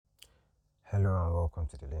Hello and welcome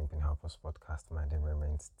to the Limping Helpers podcast. My name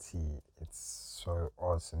remains T. It's so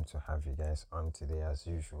awesome to have you guys on today as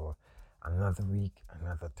usual. Another week,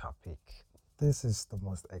 another topic. This is the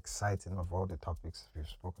most exciting of all the topics we've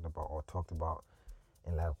spoken about or talked about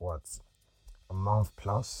in a month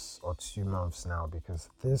plus or 2 months now, because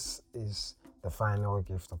this is the final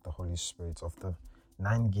gift of the Holy Spirit. Of the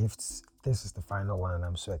 9 gifts, this is the final one, and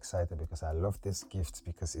I'm so excited because I love this gift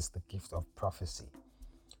because it's the gift of prophecy.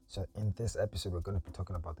 So in this episode, we're going to be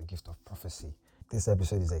talking about the gift of prophecy. This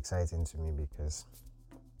episode is exciting to me because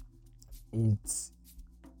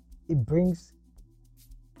it brings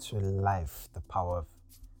to life the power of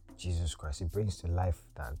Jesus Christ. It brings to life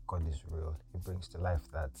that God is real. It brings to life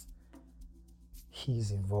that He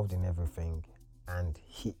is involved in everything, and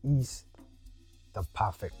He is the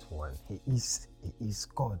perfect one. He is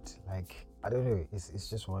God. I don't know. It's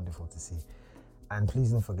just wonderful to see. And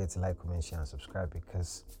please don't forget to like, comment, share, and subscribe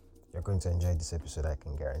because you're going to enjoy this episode. I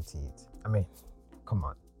can guarantee it. I mean, come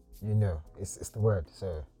on. You know, it's the word.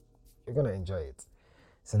 So you're going to enjoy it.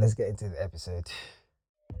 So let's get into the episode.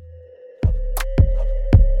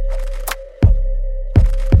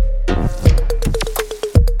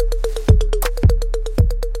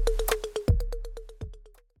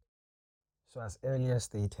 So as earlier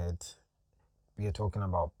stated, we are talking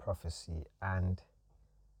about prophecy, and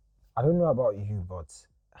I don't know about you, but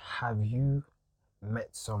have you met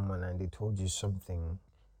someone and they told you something,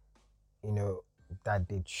 that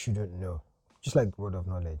they shouldn't know? Just like the word of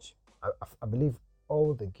knowledge. I believe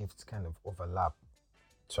all the gifts kind of overlap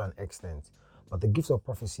to an extent, but the gift of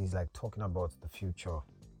prophecy is like talking about the future.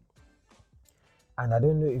 And I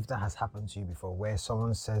don't know if that has happened to you before, where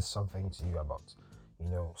someone says something to you about,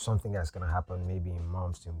 something that's going to happen maybe in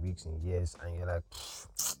months, in weeks, in years, and you're like,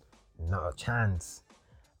 not a chance.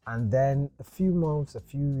 And then a few months, a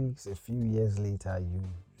few weeks, a few years later, you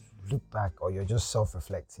look back, or you're just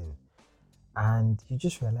self-reflecting, and you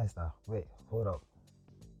just realize that, wait, hold up.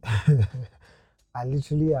 I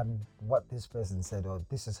literally am what this person said, or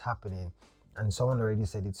this is happening, and someone already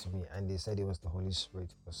said it to me, and they said it was the Holy Spirit,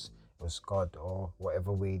 it was God, or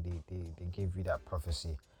whatever way they gave you that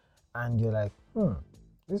prophecy. And you're like,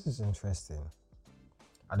 this is interesting.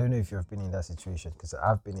 I don't know if you've been in that situation, because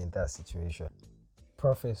I've been in that situation.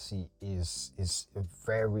 Prophecy is a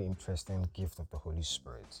very interesting gift of the Holy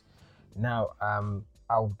Spirit. Now,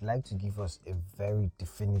 I would like to give us a very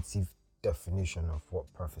definitive definition of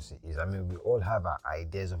what prophecy is. I mean, we all have our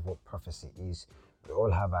ideas of what prophecy is. We all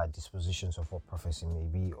have our dispositions of what prophecy may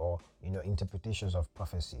be, or interpretations of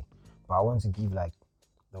prophecy. But I want to give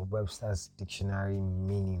the Webster's dictionary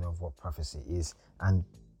meaning of what prophecy is, and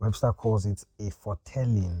Webster calls it a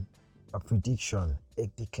foretelling, a prediction, a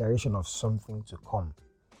declaration of something to come.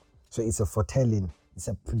 So it's a foretelling, it's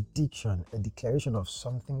a prediction, a declaration of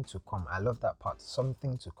something to come. I love that part,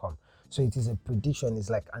 something to come. So it is a prediction, it's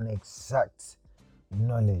like an exact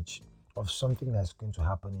knowledge of something that's going to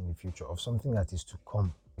happen in the future, of something that is to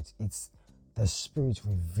come. It's the Spirit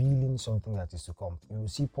revealing something that is to come. You will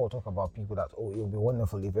see Paul talk about people that, it will be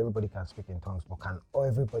wonderful if everybody can speak in tongues, but can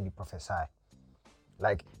everybody prophesy?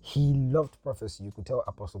 Like, he loved prophecy. You could tell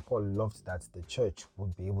Apostle Paul loved that the church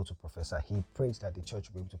would be able to prophesy. He prayed that the church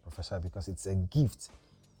would be able to prophesy because it's a gift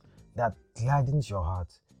that gladdens your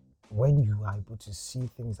heart. When you are able to see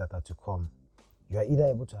things that are to come, you are either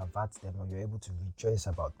able to avert them, or you're able to rejoice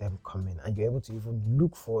about them coming, and you're able to even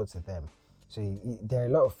look forward to them. So there are a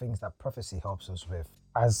lot of things that prophecy helps us with.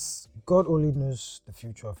 As God only knows the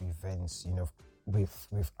future of events,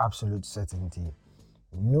 with absolute certainty,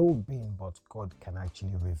 no being but God can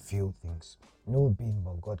actually reveal things. No being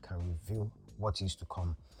but God can reveal what is to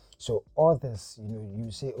come. So others,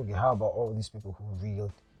 you say, okay, how about all these people who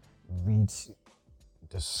read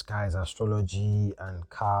the skies, astrology and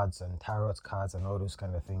cards and tarot cards and all those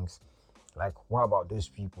kind of things? Like, what about those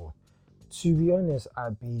people? To be honest, I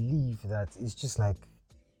believe that it's just like,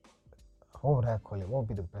 what would I call it? What would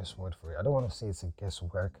be the best word for it? I don't want to say it's a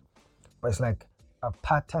guesswork, but it's like a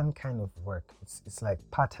pattern kind of work. It's like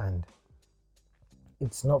patterned.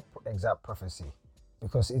 It's not exact prophecy,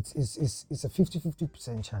 because it's a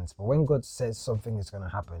 50% chance. But when God says something is going to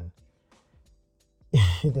happen,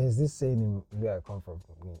 there's this saying in where I come from,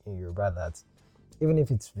 in Yoruba, that even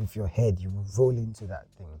if it's with your head, you will roll into that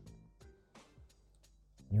thing.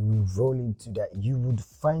 You will roll into that. You would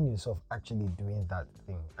find yourself actually doing that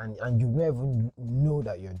thing, and you never know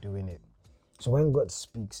that you're doing it. So when God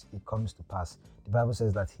speaks, it comes to pass. The Bible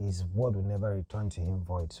says that His word will never return to Him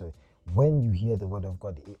void. So when you hear the word of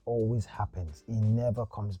God, it always happens. It never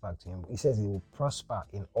comes back to Him. He says He will prosper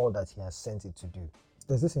in all that He has sent it to do.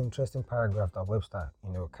 There's this interesting paragraph that Webster,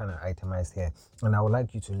 kind of itemized here, and I would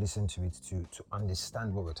like you to listen to it to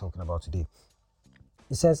understand what we're talking about today.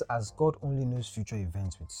 It says, as God only knows future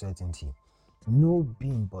events with certainty, no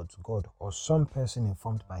being but God or some person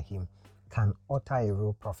informed by him can utter a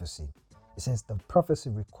real prophecy. It says the prophecy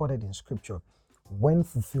recorded in scripture, when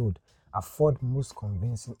fulfilled, afford most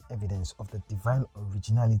convincing evidence of the divine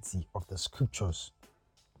originality of the scriptures,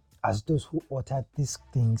 as those who uttered these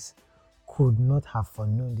things could not have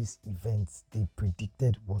foreknown these events they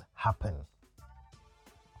predicted would happen.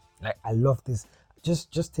 Like, I love this.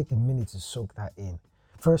 Just take a minute to soak that in.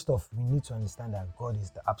 First off, we need to understand that God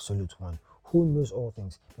is the absolute one who knows all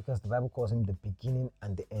things, because the Bible calls him the beginning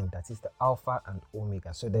and the end. That is the Alpha and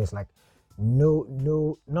Omega. So there's like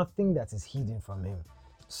nothing that is hidden from him.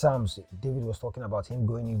 Psalms, David was talking about him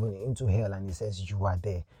going even into hell, and he says, you are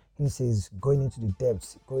there. He says, going into the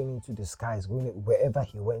depths, going into the skies, going wherever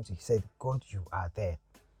he went, he said, God, you are there.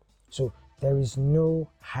 So there is no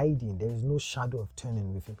hiding, there is no shadow of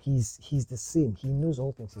turning with him. He's the same. He knows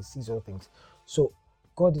all things, he sees all things. So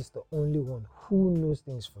God is the only one who knows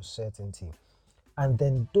things for certainty. And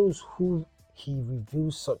then those who he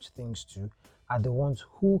reveals such things to are the ones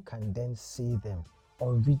who can then say them,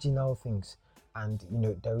 original things. And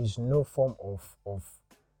there is no form of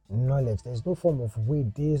knowledge, there's no form of way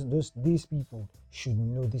these people should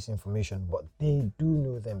know this information, but they do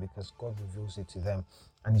know them because God reveals it to them.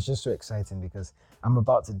 And it's just so exciting because I'm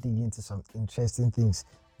about to dig into some interesting things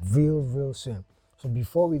real soon. So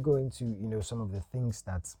before we go into some of the things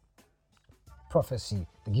that prophecy,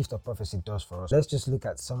 the gift of prophecy, does for us, let's just look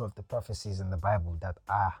at some of the prophecies in the Bible that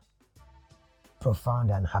are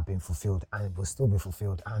profound and have been fulfilled and will still be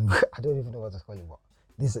fulfilled. And I don't even know what to call it, but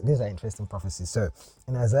these are interesting prophecies. So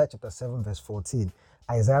in Isaiah chapter 7 verse 14,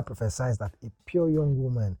 Isaiah prophesies that a pure young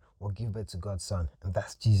woman will give birth to God's son, and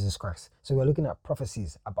that's Jesus Christ. So we're looking at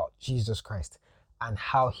prophecies about Jesus Christ and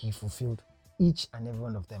how he fulfilled each and every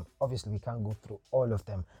one of them. Obviously, we can't go through all of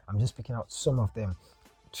them. I'm just picking out some of them,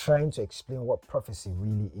 trying to explain what prophecy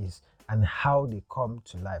really is and how they come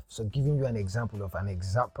to life. So giving you an example of an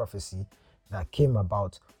exact prophecy that came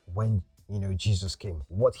about when Jesus came,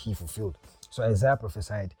 what he fulfilled. So Isaiah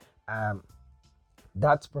prophesied,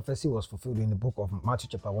 that prophecy was fulfilled in the book of Matthew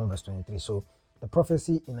chapter 1 verse 23. So the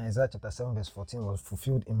prophecy in Isaiah chapter 7 verse 14 was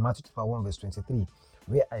fulfilled in Matthew chapter 1 verse 23,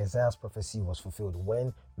 where Isaiah's prophecy was fulfilled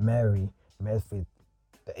when Mary met with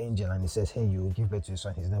the angel and he says, hey, you will give birth to your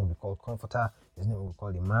son, his name will be called Comforter, his name will be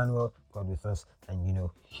called Emmanuel, God with us,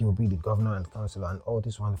 and he will be the governor and counselor and all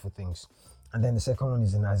these wonderful things. And then the second one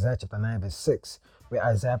is in Isaiah chapter 9 verse 6, where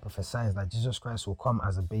Isaiah prophesies that Jesus Christ will come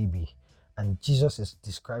as a baby. And Jesus is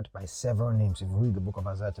described by several names. If you read the book of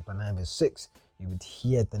Isaiah chapter 9 verse 6, you would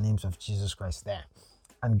hear the names of Jesus Christ there.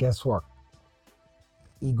 And guess what?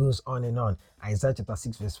 He goes on and on. Isaiah chapter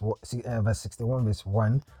 6 verse 61 verse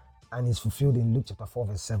 1, and is fulfilled in Luke chapter 4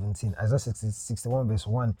 verse 17. Isaiah 61 verse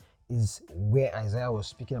 1 is where Isaiah was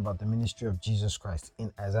speaking about the ministry of Jesus Christ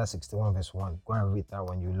in Isaiah 61 verse 1. Go and read that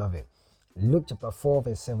one, you love it. Luke chapter 4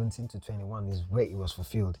 verse 17 to 21 is where it was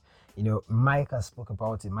fulfilled. Micah spoke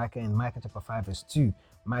about it. In Micah chapter 5 verse 2,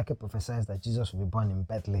 Micah prophesies that Jesus will be born in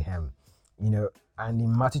Bethlehem. And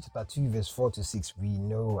in Matthew chapter 2 verse 4 to 6, we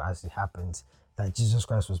know as it happens that Jesus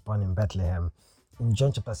Christ was born in Bethlehem. In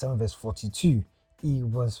John chapter 7 verse 42, it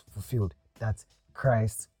was fulfilled that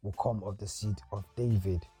Christ will come of the seed of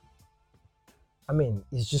David. I mean,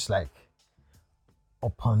 it's just like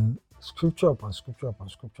upon scripture upon scripture upon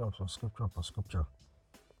scripture upon scripture upon scripture,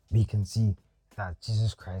 we can see that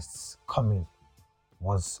Jesus Christ's coming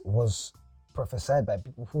was prophesied by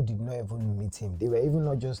people who did not even meet him. They were even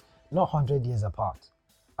not 100 years apart.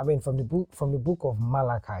 I mean, from the book of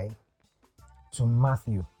Malachi to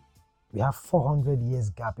Matthew, we have 400 years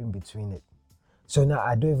gap in between it. So now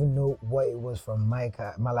I don't even know what it was from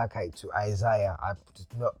Malachi to Isaiah. I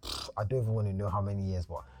don't even want to know how many years,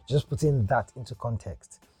 but just putting that into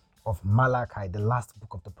context of Malachi, the last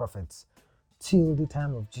book of the prophets, till the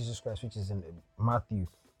time of Jesus Christ, which is in Matthew,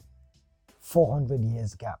 400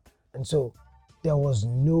 years gap. And so there is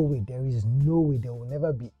no way, there will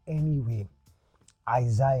never be any way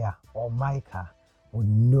Isaiah or Micah would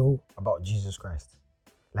know about Jesus Christ.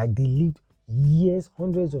 Like, they lived years,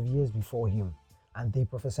 hundreds of years before him, and they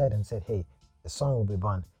prophesied and said, hey, the son will be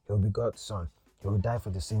born, he will be God's son, he will die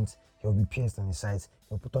for the saints, he will be pierced on his sides,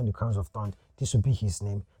 he will put on the crowns of thorns, this will be his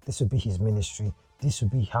name, this will be his ministry, this will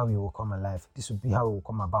be how he will come alive, this will be how he will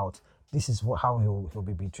come about, this is how he'll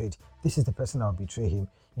be betrayed, this is the person that will betray him.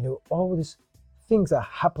 All these things that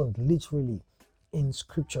happened literally in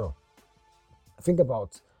scripture. Think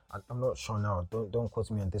about, I'm not sure now, don't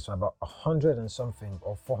quote me on this one, about 100 and something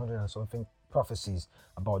or 400 and something prophecies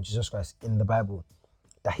about Jesus Christ in the Bible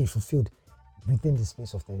that he fulfilled within the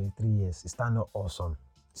space of 33 years. Is that not awesome?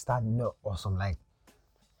 Is that not awesome? Like,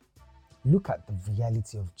 look at the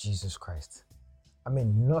reality of Jesus Christ. I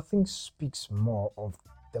mean, nothing speaks more of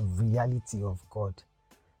the reality of God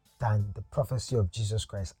than the prophecy of Jesus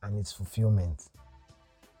Christ and its fulfillment.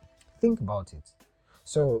 Think about it.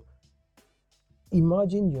 So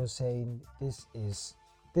imagine you're saying this is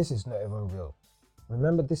not even real.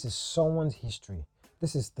 Remember, this is someone's history.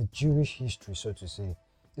 This is the Jewish history, so to say.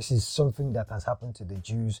 This is something that has happened to the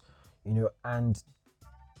Jews, and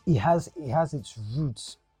it has its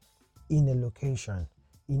roots in a location,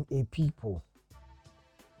 in a people.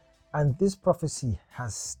 And this prophecy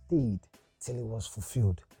has stayed till it was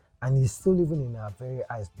fulfilled. And is still living in our very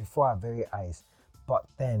eyes, before our very eyes. But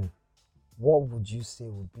then, what would you say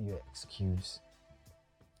would be your excuse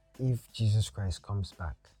if Jesus Christ comes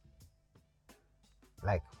back?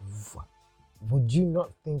 Like, would you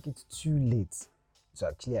not think it's too late to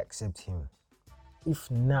actually accept him? If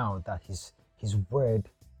now that his word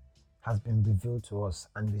has been revealed to us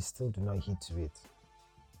and we still do not heed to it,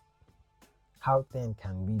 how then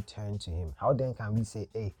can we turn to him? How then can we say,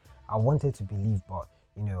 hey, I wanted to believe, but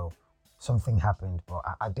something happened, but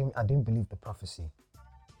I didn't believe the prophecy?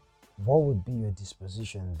 What would be your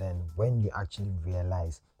disposition then when you actually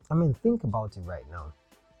realize? I mean, think about it right now.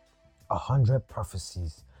 100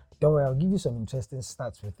 prophecies. Don't worry, I'll give you some interesting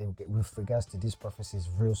stats with regards to these prophecies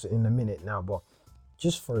real soon in a minute now, but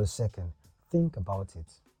just for a second, think about it.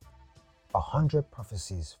 100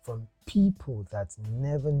 prophecies from people that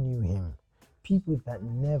never knew him, people that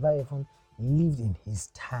never even lived in his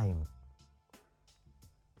time.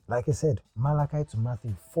 Like I said, Malachi to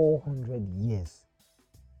Matthew, 400 years.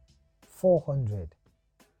 400.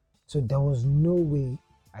 So there was no way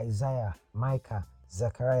Isaiah, Micah,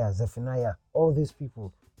 Zechariah, Zephaniah, all these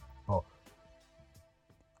people, but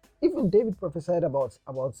even David prophesied about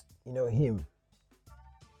him.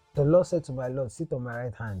 The Lord said to my Lord, sit on my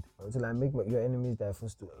right hand until I make your enemies thy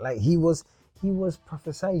footstool. Like he was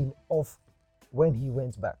prophesying of when he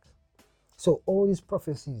went back. So all these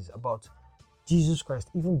prophecies about Jesus Christ,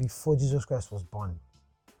 even before Jesus Christ was born,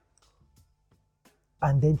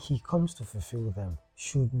 and then he comes to fulfill them,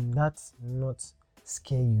 should that not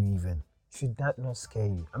scare you even? Should that not scare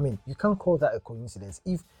you? I mean, you can't call that a coincidence.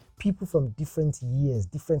 If people from different years,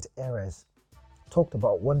 different eras talked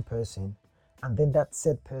about one person, and then that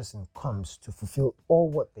said person comes to fulfill all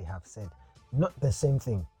what they have said, not the same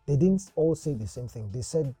thing. They didn't all say the same thing. They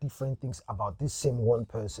said different things about this same one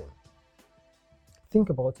person. Think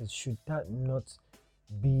about it. Should that not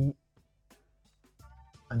be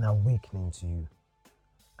an awakening to you?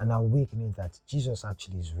 An awakening that Jesus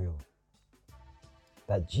actually is real.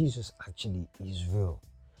 That Jesus actually is real.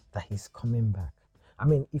 That he's coming back. I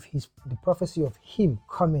mean, if the prophecy of him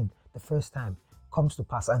coming the first time comes to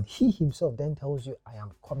pass and he himself then tells you, I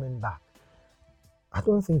am coming back, I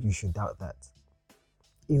don't think you should doubt that.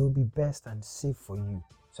 It will be best and safe for you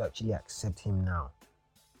to actually accept him now.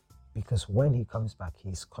 Because when he comes back,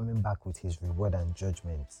 he's coming back with his reward and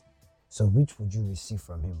judgment. So which would you receive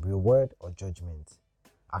from him, reward or judgment?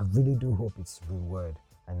 I really do hope it's reward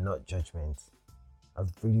and not judgment. I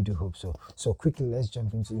really do hope so. So quickly, let's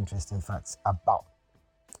jump into interesting facts about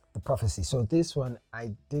the prophecy. So this one,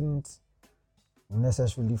 I didn't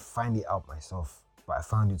necessarily find it out myself, but I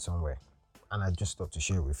found it somewhere. And I just thought to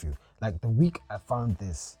share it with you. Like the week I found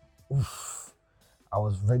this, I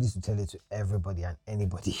was ready to tell it to everybody and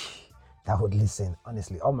anybody that would listen.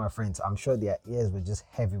 Honestly, all my friends, I'm sure their ears were just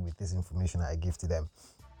heavy with this information that I gave to them.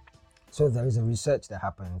 So there is a research that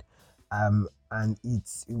happened, and it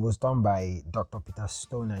was done by Dr. Peter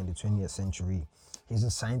Stoner in the 20th century. He's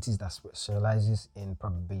a scientist that specializes in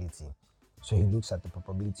probability. So he looks at the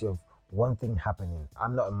probability of one thing happening.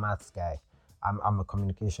 I'm not a maths guy. I'm a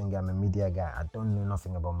communication guy. I'm a media guy. I don't know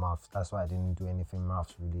nothing about maths. That's why I didn't do anything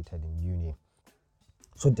maths related in uni.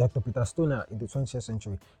 So Dr. Peter Stoner in the 20th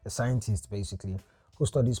century, a scientist basically, who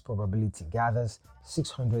studies probability, gathers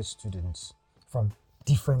 600 students from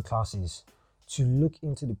different classes to look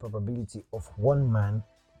into the probability of one man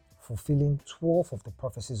fulfilling 12 of the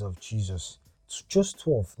prophecies of Jesus. Just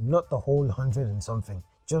 12, not the whole 100 and something,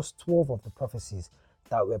 just 12 of the prophecies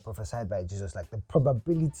that were prophesied by Jesus, like the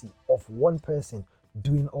probability of one person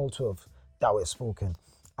doing all 12 that were spoken.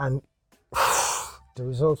 And the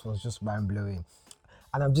result was just mind-blowing.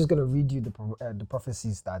 And I'm just going to read you the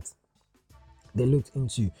prophecies that they looked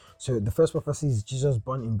into. So the first prophecy is Jesus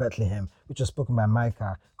born in Bethlehem, which was spoken by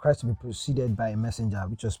Micah. Christ to be preceded by a messenger,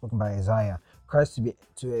 which was spoken by Isaiah. Christ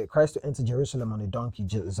to enter Jerusalem on a donkey.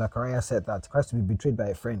 Zechariah said that. Christ to be betrayed by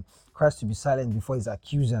a friend. Christ to be silent before his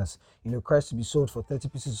accusers. Christ to be sold for 30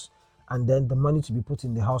 pieces, and then the money to be put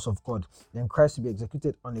in the house of God. Then Christ to be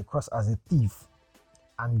executed on a cross as a thief.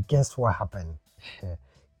 And guess what happened?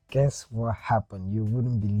 Guess what happened? You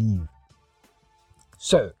wouldn't believe.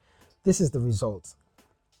 So, this is the result.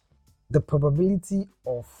 The probability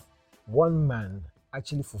of one man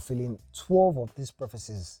actually fulfilling 12 of these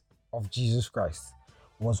prophecies of Jesus Christ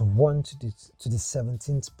was 1 to the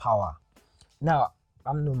 17th power. Now,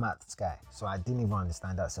 I'm no maths guy, so I didn't even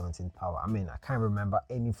understand that 17th power. I mean, I can't remember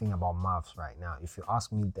anything about maths right now. If you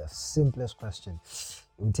ask me the simplest question,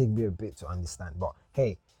 it will take me a bit to understand. But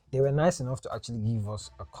hey, they were nice enough to actually give us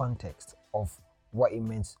a context of what it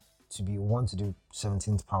meant to be 1 to the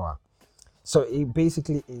 17th power. So it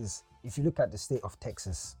basically is, if you look at the state of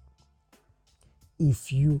Texas,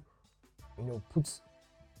 if you put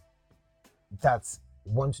that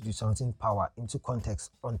 1 to the 17th power into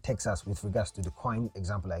context on Texas with regards to the coin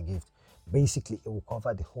example I gave, basically it will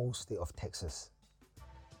cover the whole state of Texas.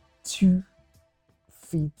 2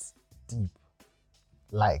 feet deep.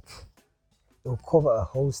 Like, it will cover a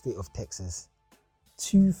whole state of Texas.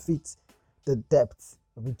 2 feet, the depth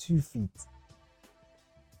will be 2 feet.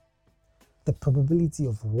 The probability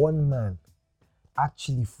of one man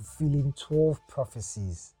actually fulfilling 12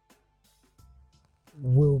 prophecies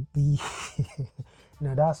will be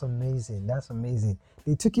that's amazing. That's amazing.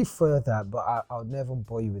 They took it further, but I'll never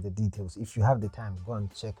bore you with the details. If you have the time, go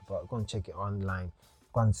and check it online,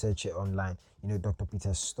 go and search it online. Dr.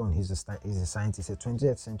 Peter Stone, he's a scientist, a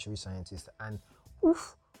 20th century scientist, and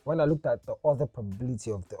when I looked at the other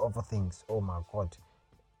probability of the other things, oh my god,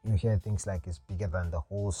 you hear things like it's bigger than the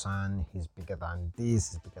whole sun, he's bigger than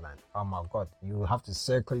this, it's bigger than, oh my god, you have to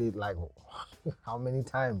circle it like how many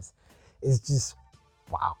times. It's just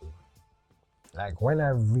wow. Like, when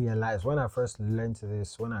I first learned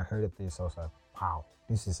this, when I heard of this, I was like, wow,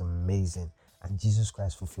 this is amazing. And Jesus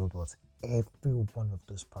Christ fulfilled what? Every one of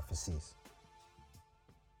those prophecies.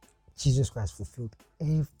 Jesus Christ fulfilled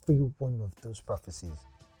every one of those prophecies.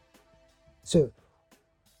 So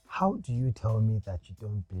how do you tell me that you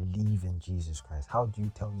don't believe in Jesus Christ? How do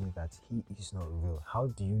you tell me that he is not real? How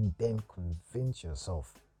do you then convince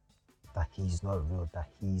yourself that he is not real, that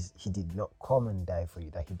he did not come and die for you,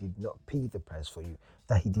 that he did not pay the price for you,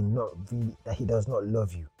 that he does not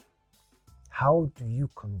love you? How do you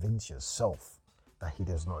convince yourself that he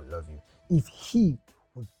does not love you? If he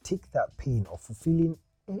would take that pain of fulfilling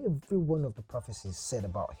every one of the prophecies said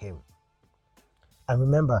about him, and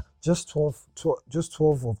remember, just 12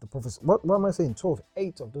 of the prophecies. What am I saying? 12,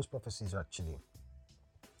 8 of those prophecies actually.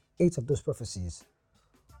 8 of those prophecies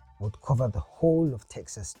would cover the whole of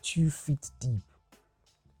Texas 2 feet deep.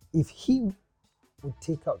 If he would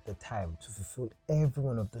take out the time to fulfill every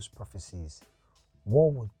one of those prophecies,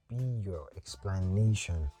 what would be your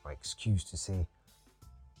explanation or excuse to say,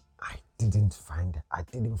 I didn't find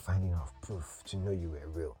enough proof to know you were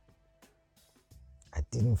real. I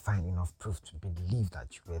didn't find enough proof to believe that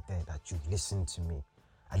you were there, that you listened to me.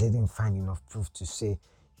 I didn't find enough proof to say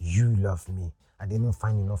you love me. I didn't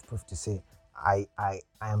find enough proof to say I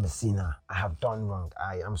am a sinner. I have done wrong.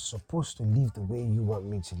 I am supposed to live the way you want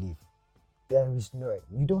me to live.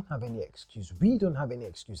 You don't have any excuse. We don't have any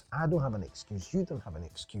excuse. I don't have an excuse. You don't have an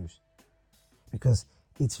excuse. Because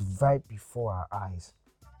it's right before our eyes.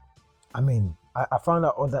 I mean, I found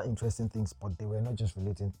out other interesting things, but they were not just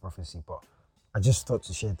relating to prophecy, but I just thought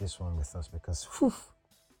to share this one with us because,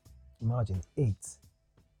 imagine 8.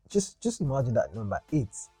 Just imagine that number, 8.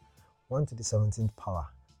 1 to the 17th power.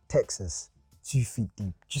 Texas, 2 feet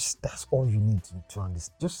deep. That's all you need to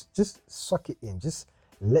understand. Just suck it in. Just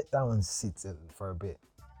let that one sit for a bit.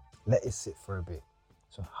 Let it sit for a bit.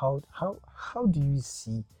 So how do you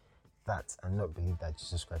see that and not believe that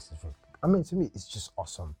Jesus Christ is real? I mean, to me, it's just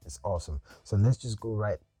awesome. It's awesome. So let's just go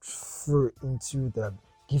right through into the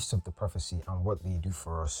gifts of the prophecy and what they do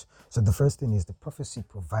for us. So the first thing is the prophecy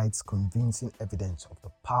provides convincing evidence of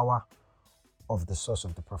the power of the source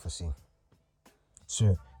of the prophecy.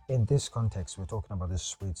 So in this context, we're talking about the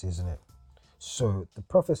spirits, isn't it? So the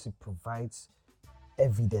prophecy provides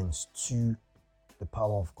evidence to the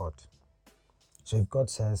power of God. So if God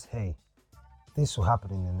says, hey, this will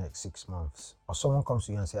happen in the next 6 months, or someone comes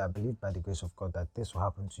to you and say, I believe by the grace of God that this will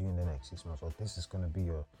happen to you in the next 6 months, or this is going to be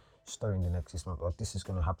your story in the next 6 months, or this is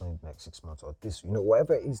going to happen in the next 6 months, or this,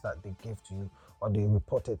 whatever it is that they gave to you or they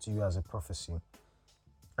reported to you as a prophecy,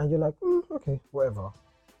 and you're like, okay, whatever.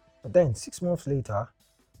 But then 6 months later,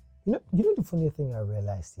 You know the funny thing I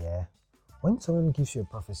realized, yeah? When someone gives you a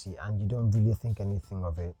prophecy and you don't really think anything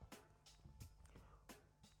of it,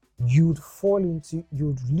 you'd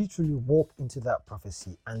literally walk into that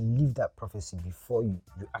prophecy and leave that prophecy before you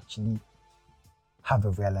actually have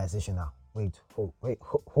a realization now.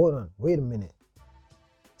 Hold on, wait a minute.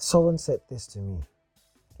 Someone said this to me.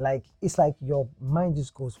 Like, it's like your mind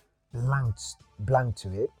just goes blank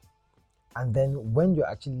to it. And then when you're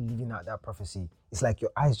actually living out that prophecy, it's like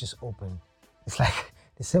your eyes just open. It's like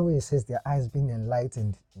the same way it says their eyes being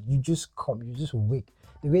enlightened. You just wake.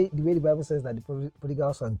 The way the Bible says that the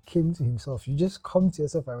prodigal son came to himself, you just come to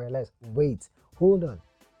yourself and realize, wait, hold on.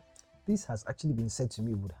 This has actually been said to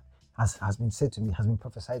me, has been said to me, has been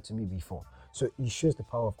prophesied to me before. So it shows the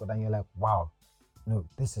power of God, and you're like, wow, no,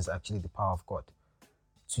 this is actually the power of God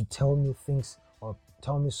to tell me things or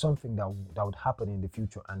tell me something that would happen in the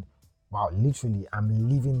future. And wow, literally, I'm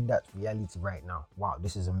living that reality right now. Wow,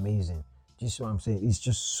 this is amazing. Do you see what I'm saying? It's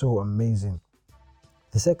just so amazing.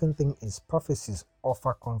 The second thing is prophecies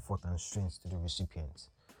offer comfort and strength to the recipient.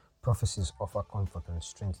 Prophecies offer comfort and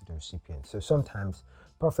strength to the recipient. So sometimes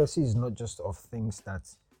prophecy is not just of things that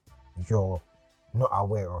you're not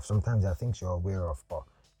aware of. Sometimes there are things you're aware of, but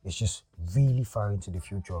it's just really far into the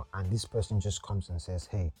future. And this person just comes and says,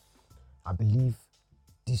 hey, I believe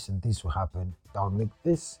this and this will happen. That will make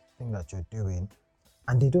this thing that you're doing.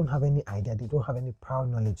 And they don't have any idea. They don't have any prior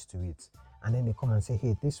knowledge to it. And then they come and say,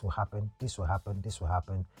 hey, this will happen, this will happen, this will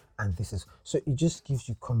happen. And this is, so it just gives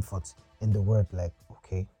you comfort in the word, like,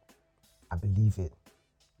 okay, I believe it.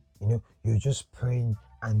 You're just praying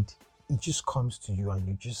and it just comes to you and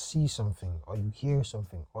you just see something or you hear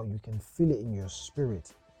something or you can feel it in your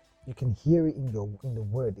spirit. You can hear it in the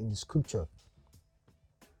word, in the scripture,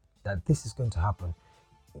 that this is going to happen.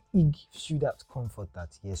 It gives you that comfort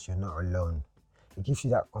that yes, you're not alone. It gives you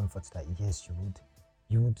that comfort that yes,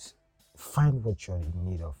 you would find what you're in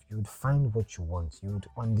need of. You would find what you want. You would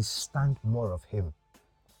understand more of him.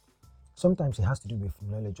 Sometimes it has to do with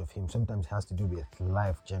knowledge of him. Sometimes it has to do with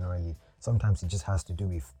life generally. Sometimes it just has to do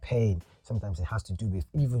with pain. Sometimes it has to do with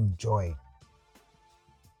even joy.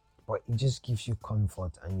 But it just gives you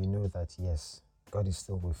comfort and you know that yes, God is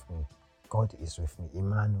still with me. God is with me.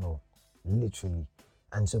 Emmanuel, literally.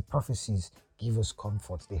 And so prophecies give us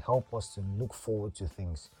comfort. They help us to look forward to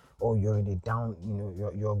things. Or you're in a down,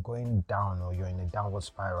 you're going down or you're in a downward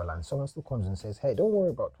spiral and someone still comes and says, hey, don't worry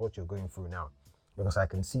about what you're going through now. Because I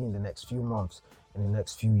can see in the next few months, in the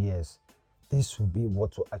next few years, this will be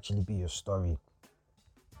what will actually be your story.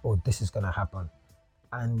 Or this is going to happen.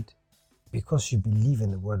 And because you believe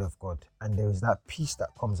in the word of God and there is that peace that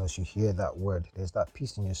comes as you hear that word, there's that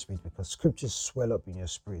peace in your spirit because scriptures swell up in your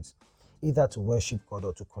spirit, either to worship God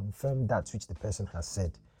or to confirm that which the person has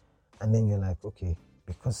said. And then you're like, okay,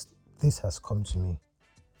 because this has come to me,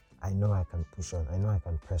 I know I can push on, I know I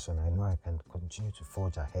can press on, I know I can continue to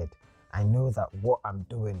forge ahead. I know that what I'm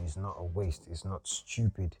doing is not a waste, it's not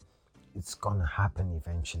stupid, it's gonna happen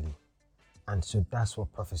eventually. And so that's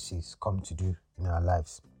what prophecies come to do in our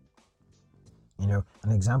lives.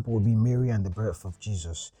 An example would be Mary and the birth of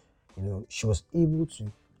Jesus. She was able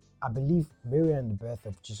to, I believe Mary and the birth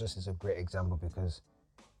of Jesus is a great example because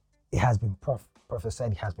it has been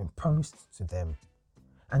prophesied, it has been promised to them.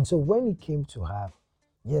 And so when it came to her,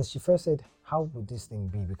 yes, she first said, how would this thing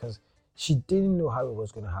be? Because she didn't know how it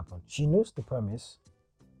was going to happen. She knows the promise,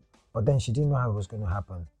 but then she didn't know how it was going to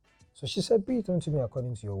happen. So she said, be it unto me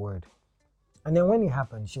according to your word. And then when it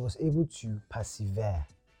happened, she was able to persevere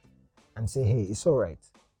and say, hey, it's all right.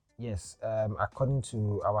 Yes, according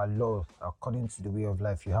to our law, according to the way of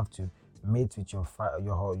life, you have to mate with your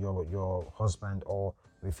husband or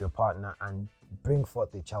with your partner and bring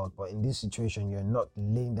forth a child. But in this situation, you're not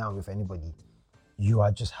laying down with anybody. You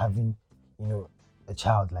are just having, a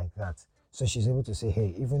child like that. So she's able to say,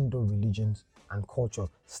 hey, even though religion and culture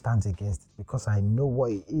stands against it, because I know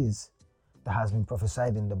what it is that has been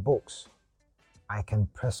prophesied in the books, I can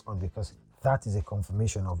press on because that is a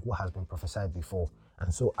confirmation of what has been prophesied before.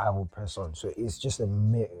 And so I will press on. So it's just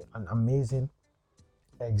an amazing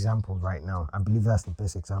example right now. I believe that's the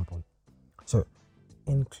best example. So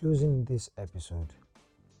in closing this episode,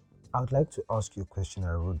 I would like to ask you a question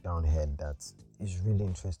I wrote down here that is really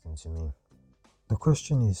interesting to me. The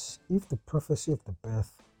question is, if the prophecy of the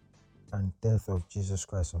birth and death of Jesus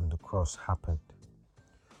Christ on the cross happened,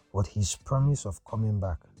 would his promise of coming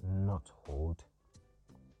back not hold?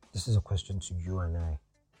 This is a question to you and I.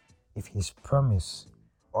 If his promise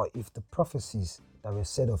or if the prophecies that were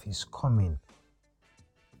said of his coming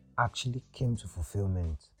actually came to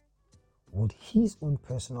fulfillment, would his own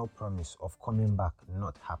personal promise of coming back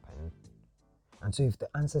not happen? And so if the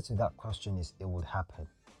answer to that question is it would happen,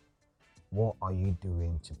 What are you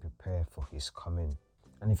doing to prepare for his coming?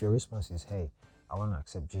 And if your response is, hey, I want to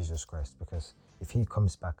accept Jesus Christ because if he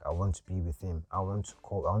comes back, I want to be with him. I want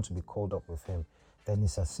to be called up with him. Then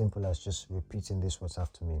it's as simple as just repeating these words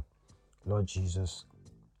after me. Lord Jesus,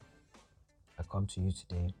 I come to you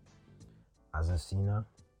today as a sinner.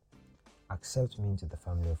 Accept me into the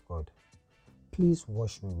family of God. Please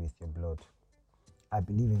wash me with your blood. I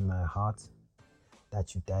believe in my heart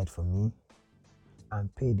that you died for me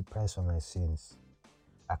and paid the price for my sins.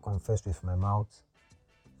 I confess with my mouth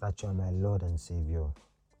that you are my Lord and Savior.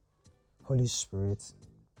 Holy Spirit,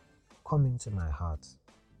 come into my heart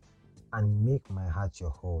and make my heart your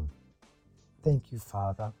home. Thank you,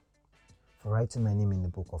 Father, for writing my name in the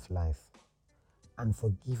book of life and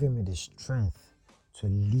for giving me the strength to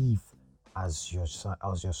live as your son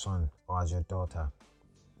or as your daughter.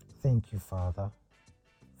 Thank you, Father,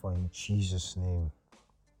 for in Jesus' name,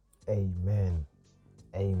 amen.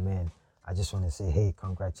 Amen. I just want to say, hey,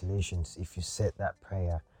 congratulations if you said that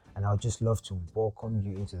prayer. And I would just love to welcome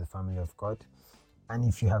you into the family of God. And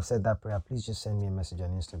if you have said that prayer, please just send me a message on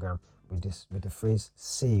Instagram with the phrase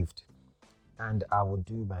saved. And I will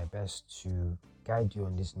do my best to guide you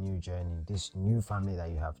on this new journey, this new family that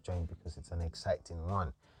you have joined, because it's an exciting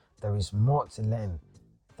one. There is more to learn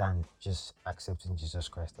than just accepting Jesus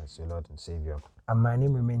Christ as your Lord and Savior. And my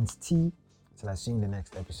name remains T till I see you in the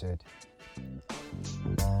next episode.